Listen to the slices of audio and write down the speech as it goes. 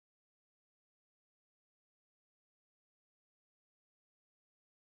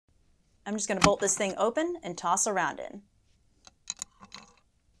I'm just going to bolt this thing open and toss a round in.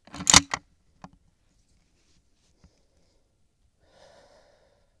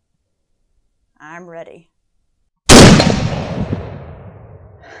 I'm ready.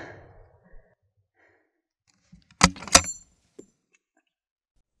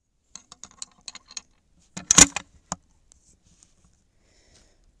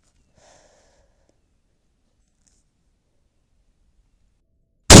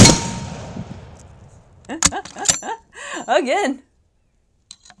 Again.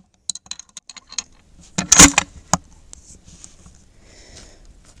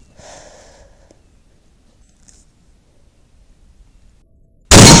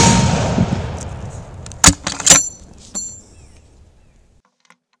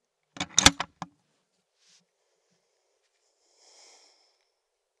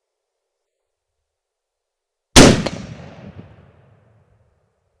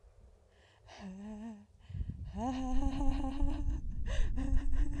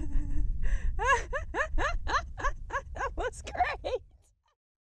 That was great.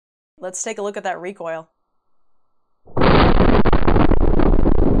 Let's take a look at that recoil.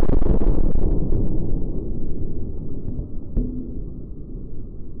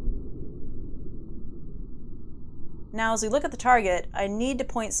 Now, as we look at the target, I need to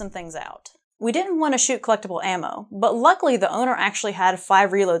point some things out. We didn't want to shoot collectible ammo, but luckily the owner actually had 5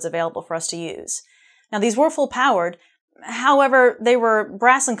 reloads available for us to use. Now, these were full powered, however, they were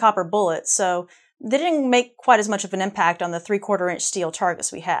brass and copper bullets, so they didn't make quite as much of an impact on the 3/4 inch steel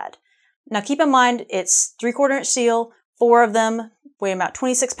targets we had. Now, keep in mind, it's 3/4 inch steel, 4 of them, weigh about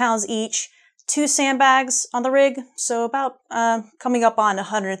 26 pounds each, 2 sandbags on the rig, so about coming up on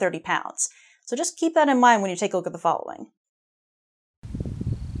 130 pounds. So just keep that in mind when you take a look at the following.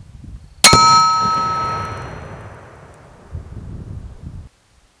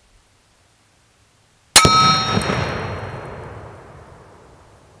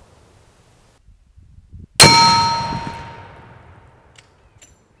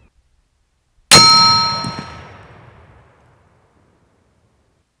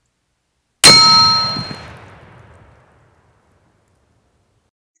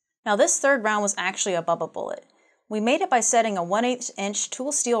 Now this third round was actually a Bubba bullet. We made it by setting a 1/8 inch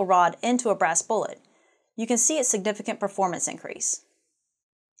tool steel rod into a brass bullet. You can see its significant performance increase.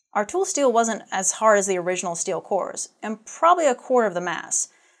 Our tool steel wasn't as hard as the original steel cores, and probably a quarter of the mass.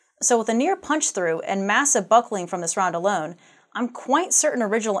 So with a near punch through and massive buckling from this round alone, I'm quite certain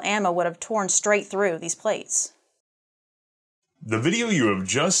original ammo would have torn straight through these plates. The video you have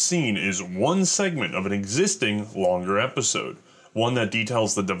just seen is one segment of an existing longer episode. One that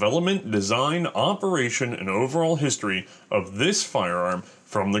details the development, design, operation, and overall history of this firearm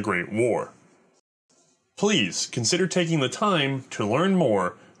from the Great War. Please consider taking the time to learn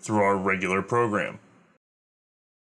more through our regular program.